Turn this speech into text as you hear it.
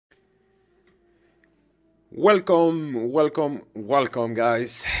Welcome,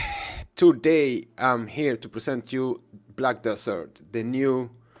 guys. Today I'm here to present you Black Desert, the new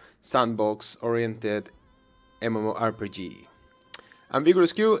sandbox-oriented MMORPG. I'm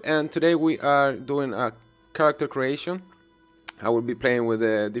Vigorous Q, and today we are doing a character creation. I will be playing with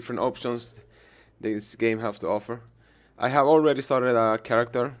the different options this game has to offer. I have already started a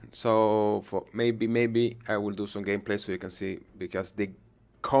character, so for maybe I will do some gameplay so you can see, because the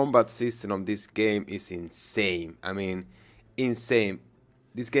combat system of this game is insane. I mean, insane.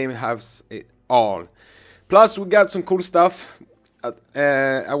 This game has it all. Plus, we got some cool stuff.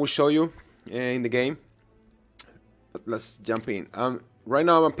 I will show you in the game. But let's jump in. Right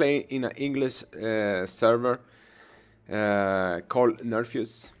now, I'm playing in an English server called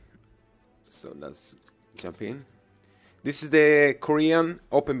Nerfus. So let's jump in. This is the Korean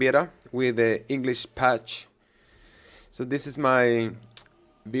open beta with the English patch. So this is my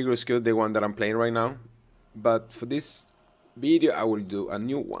Vigorous Q, the one that I'm playing right now. But for this video, I will do a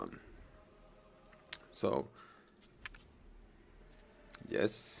new one. So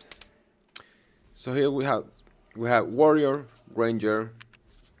yes. So here we have warrior, ranger.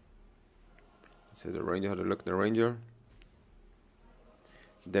 So the ranger, how to look at the ranger.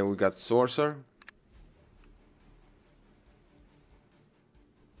 Then we got sorcerer.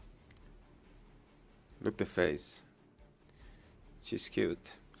 Look the face. She's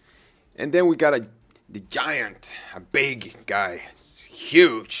cute. And then we got the giant, a big guy. It's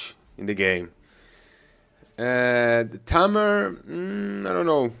huge in the game. The tamer, I don't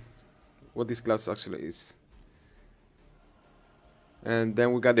know what this class actually is. And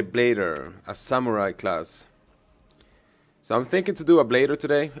then we got the blader, a samurai class. So I'm thinking to do a blader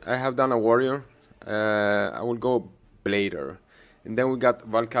today. I have done a warrior. I will go blader. And then we got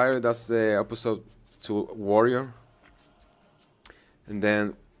Valkyrie, that's the opposite to warrior. And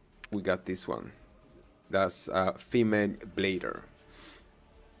then we got this one. That's a female blader.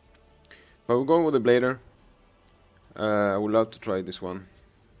 But we're going with the blader. I would love to try this one.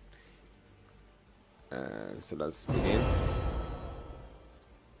 So let's begin.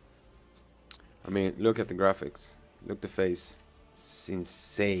 I mean, look at the graphics. Look at the face. It's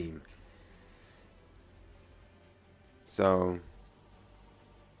insane. So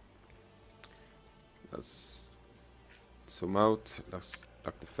let's zoom out. Let's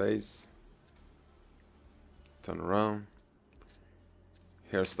lock the face. Turn around.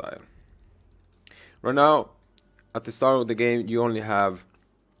 Hairstyle. Right now, at the start of the game, you only have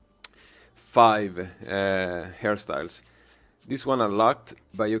 5 hairstyles. This one unlocked,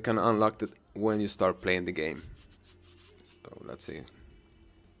 but you can unlock it when you start playing the game. So let's see.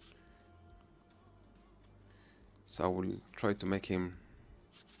 So I will try to make him.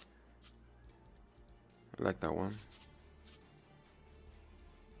 I like that one.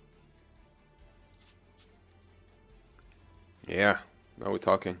 Yeah, now we're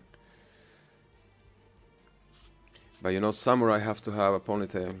talking. But you know, samurai have to have a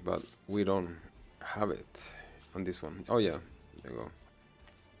ponytail, but we don't have it on this one. Oh yeah, there you go.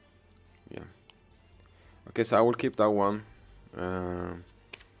 Yeah. Okay, so I will keep that one.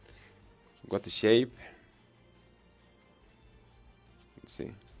 Got the shape. Let's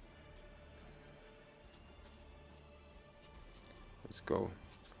see. Let's go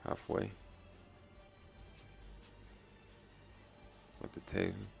halfway. Got the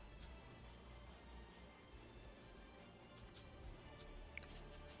tail.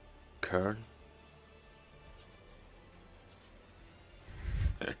 Curl.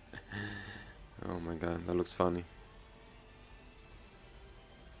 Oh my god, that looks funny.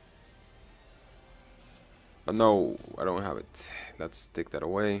 But no, I don't have it. Let's take that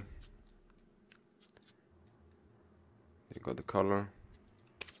away. You got the color.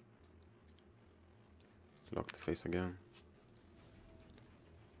 Lock the face again.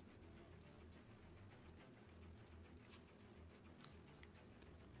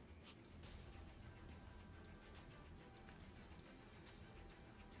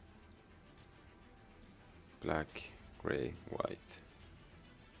 Black, gray, white.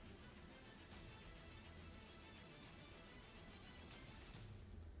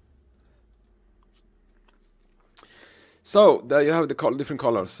 So there you have the different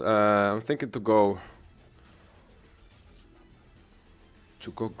colors. I'm thinking to go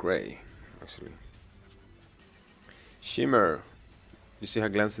gray, actually. Shimmer. You see how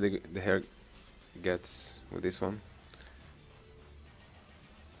glancey the hair gets with this one.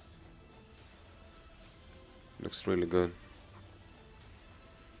 Looks really good.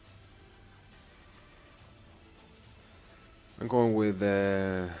 I'm going with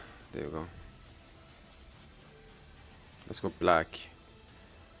there you go. Let's go black.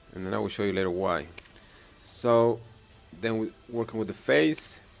 And then I will show you later why. So then we working with the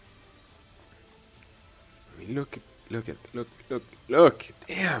face. I mean, look,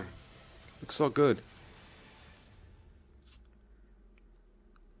 damn, looks so good.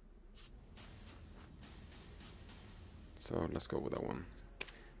 So let's go with that one.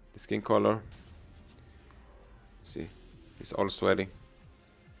 The skin color. See, it's all sweaty.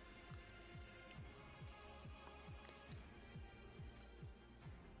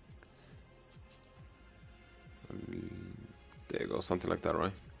 There you go, something like that,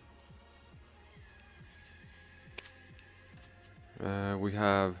 right? We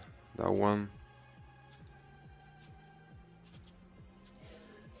have that one.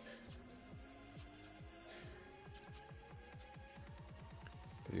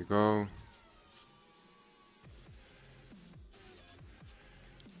 There you go.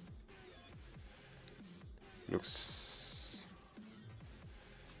 Looks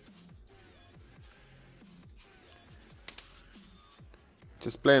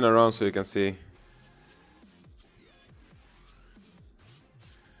just playing around so you can see.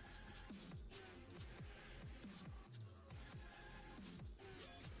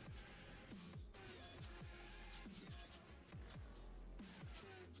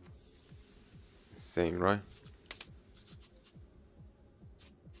 Same, right?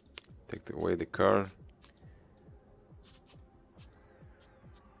 Take away the curl.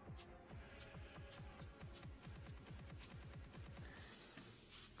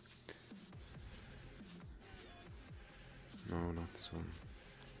 No, not this one.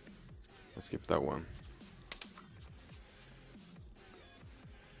 Let's skip that one.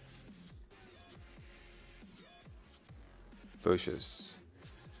 Bushes.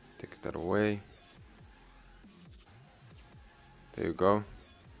 Take that away. There you go.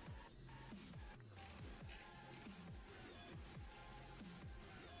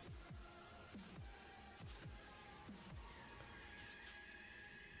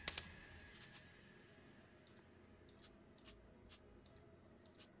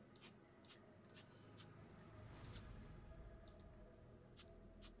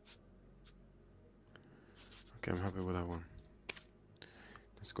 Okay, I'm happy with that one.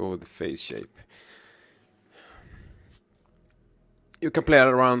 Let's go with the face shape. You can play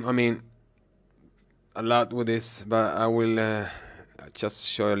around, I mean, a lot with this, but I will just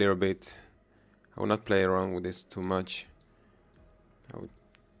show you a little bit. I will not play around with this too much. I will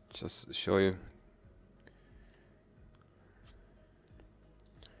just show you.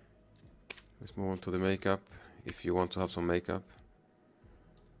 Let's move on to the makeup, if you want to have some makeup.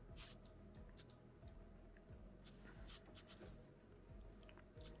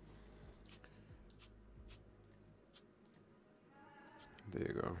 There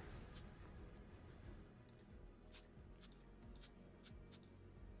you go.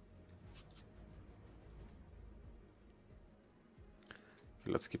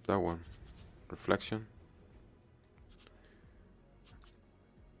 Okay, let's skip that one. Reflection.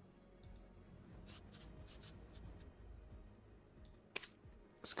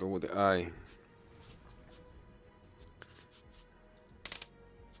 Let's go with the eye.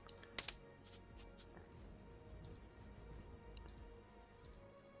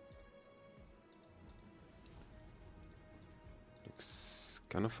 Looks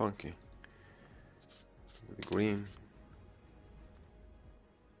kind of funky. With the green.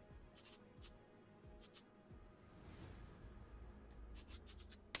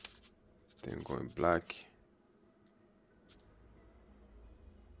 Then going black.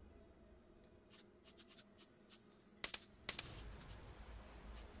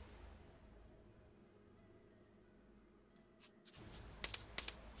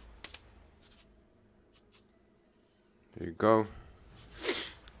 There you go.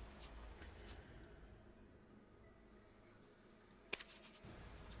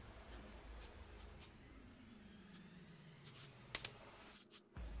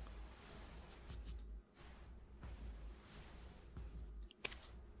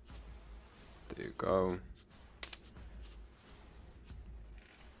 There you go.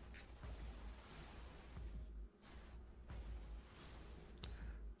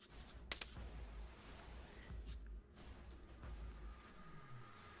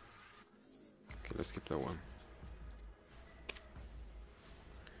 Okay, let's skip that one.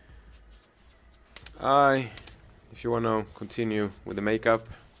 If you want to continue with the makeup,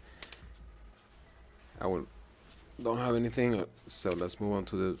 don't have anything, so let's move on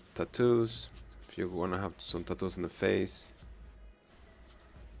to the tattoos. If you want to have some tattoos in the face.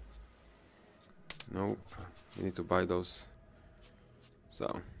 Nope, you need to buy those.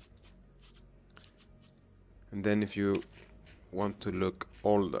 So, and then if you want to look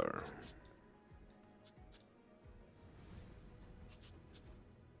older,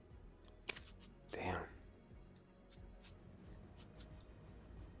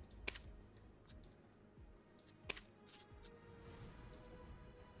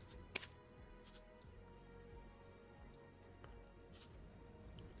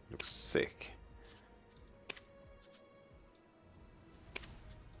 sick.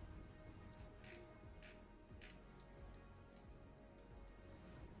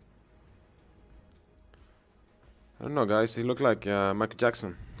 I don't know, guys. He looked like Michael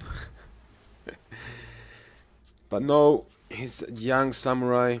Jackson. But no, he's a young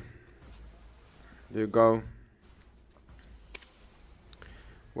samurai. There you go.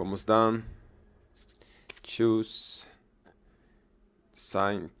 We're almost done. Choose.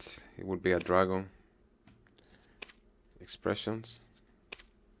 Saint. It would be a dragon. Expressions.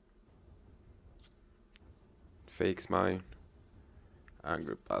 Fake smile.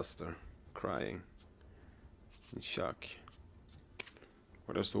 Angry pastor. Crying. In shock.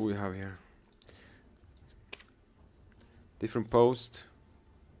 What else do we have here? Different post.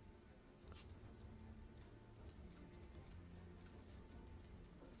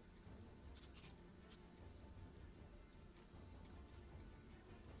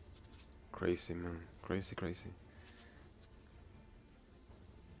 Crazy, man. Crazy, crazy.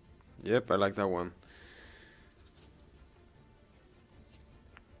 Yep, I like that one.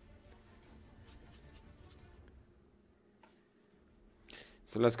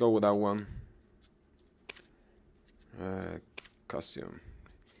 So let's go with that one. Costume.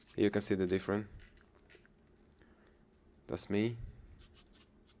 Here you can see the difference. That's me.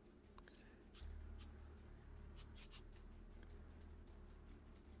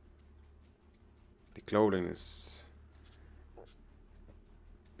 The clothing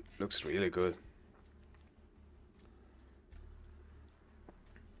looks really good.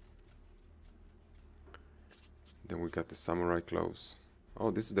 Then we got the samurai clothes. Oh,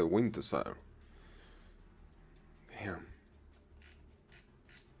 this is the winter style. Damn.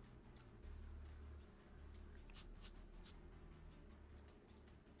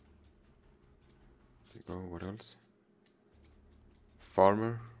 There you go. What else?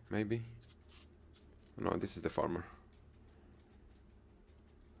 Farmer, maybe? No, this is the farmer.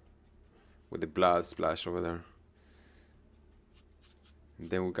 With the blood splash over there. And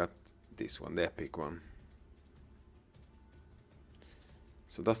then we got this one, the epic one.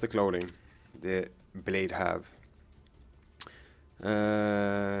 So that's the clothing the blade have.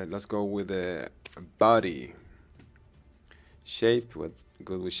 Let's go with the body. Shape,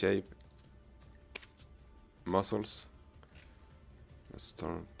 good with shape. Muscles. Let's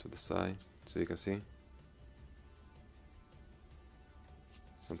turn to the side so you can see.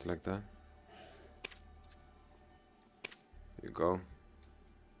 Something like that. There you go.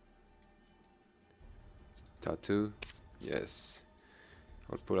 Tattoo. Yes.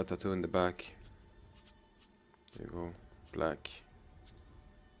 I'll put a tattoo in the back. There you go. Black.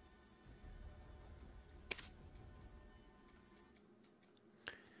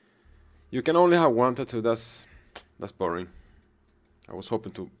 You can only have one tattoo. That's boring. I was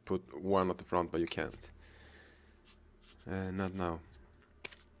hoping to put one at the front, but you can't. Not now.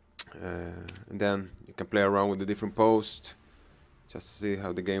 And then you can play around with the different posts just to see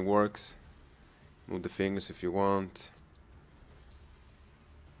how the game works. Move the fingers if you want.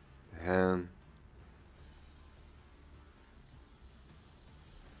 The hand.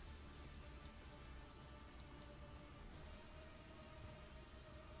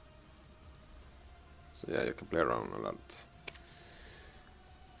 So yeah, you can play around a lot.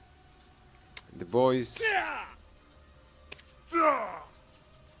 The voice.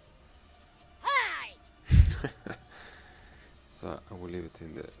 So I will leave it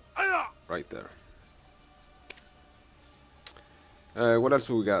in the right there. What else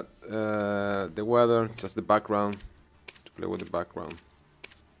we got? The weather, just the background, to play with the background,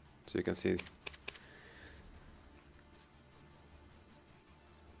 so you can see.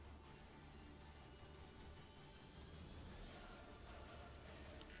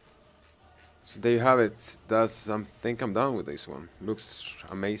 So there you have it. That's, I think I'm done with this one. Looks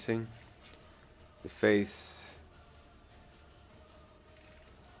amazing. The face.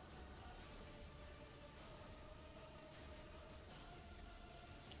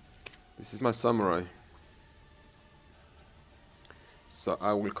 This is my samurai. So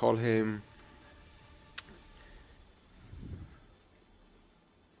I will call him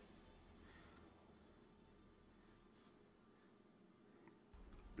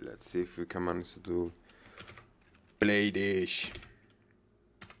let's see if we can manage to do Blade-ish.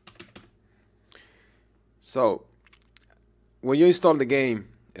 So when you install the game,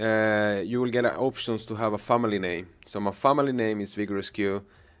 you will get options to have a family name. So my family name is Vigorous Q,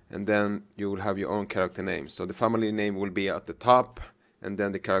 and then you will have your own character name. So the family name will be at the top, and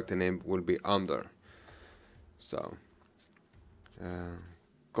then the character name will be under. So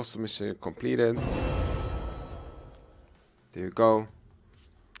customization completed. There you go.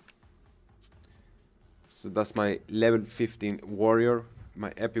 So that's my level 15 warrior,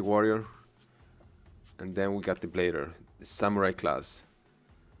 my epic warrior. And then we got the blader, the samurai class.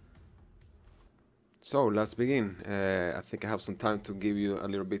 So let's begin. I think I have some time to give you a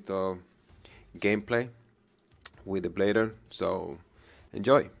little bit of gameplay with the blader, so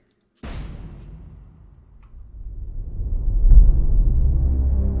enjoy.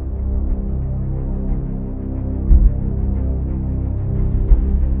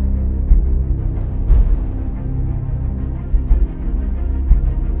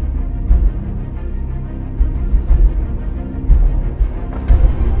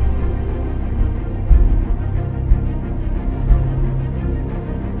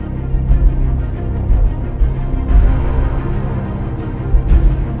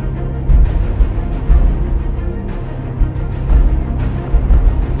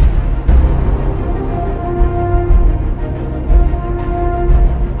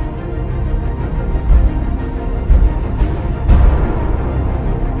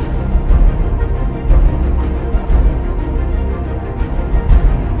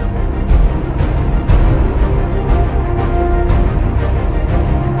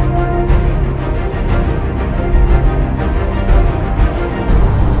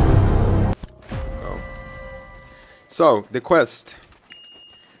 So the quest.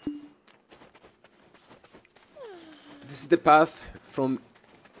 This is the path from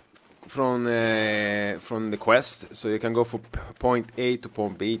the quest. So you can go from point A to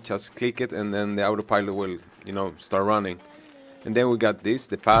point B. Just click it, and then the autopilot will, you know, start running. And then we got this,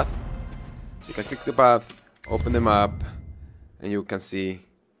 the path. So you can click the path, open the map, and you can see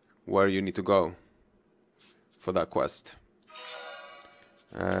where you need to go for that quest.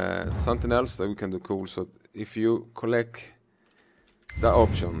 Something else that we can do cool. So if you collect the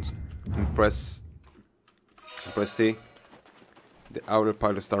options and press T, the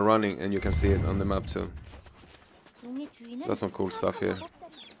autopilot start running, and you can see it on the map too. That's some cool stuff here.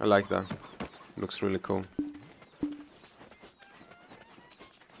 I like that. Looks really cool.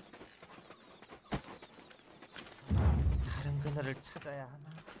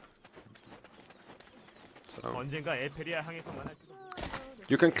 So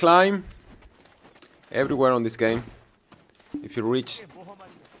you can climb everywhere on this game. If you reach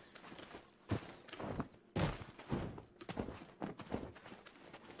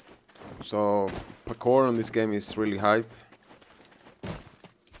so parkour on this game is really hype.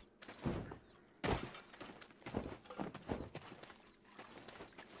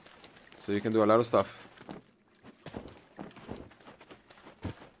 So you can do a lot of stuff.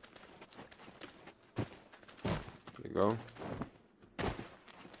 There you go.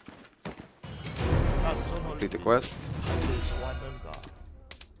 Complete the quest.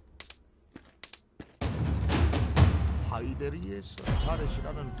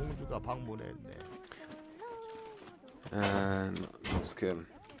 And no skill.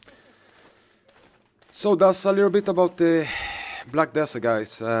 So that's a little bit about the Black Desert,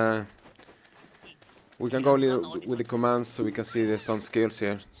 guys. We can go a little with the commands, so we can see there's some skills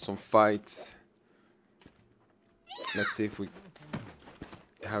here, some fights. Let's see if we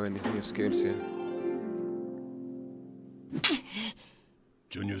have any new skills here.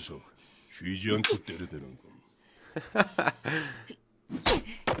 저 녀석 쉬지 않고 때려대는군.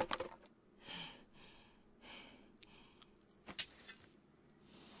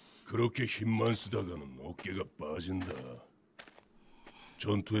 그렇게 힘만 쓰다가는 어깨가 빠진다.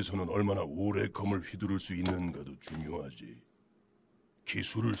 전투에서는 얼마나 오래 검을 휘두를 수 있는가도 중요하지.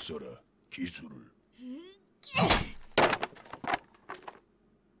 기술을 써라, 기술을.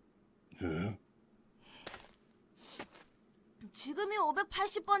 네? 지금이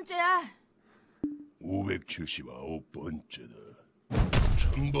 580번째야. 579번째다.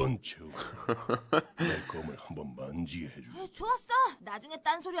 1000번 채우고 내 검을 한번 만지게 해줘. 좋았어. 나중에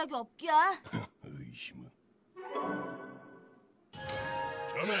딴소리하기 없기야. 의심은.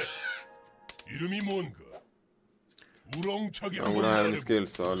 자네 이름이 뭔가? 우렁차게 We 한번 don't have any 말해봐.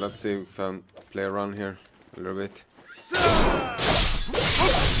 skills, so let's see if I can play around here a little bit.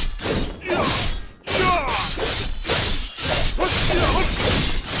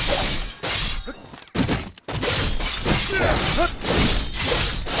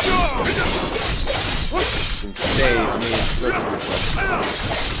 It's insane. I mean, look at this one.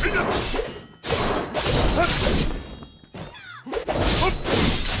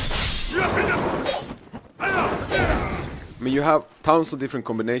 I mean, you have tons of different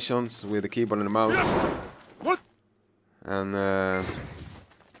combinations with the keyboard and the mouse. And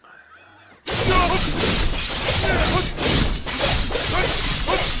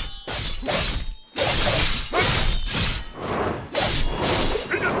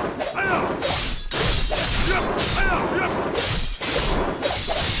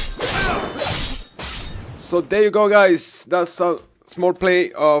So there you go, guys. That's a small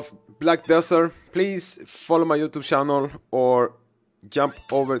play of Black Desert. Please follow my YouTube channel or jump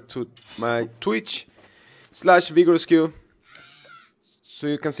over to my Twitch/VigorousQ so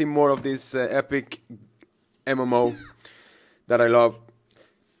you can see more of this epic MMO that I love.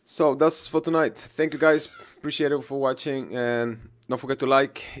 So that's for tonight. Thank you, guys. Appreciate it for watching, and don't forget to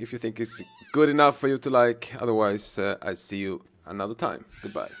like if you think it's good enough for you to like. Otherwise, I see you another time.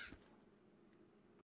 Goodbye.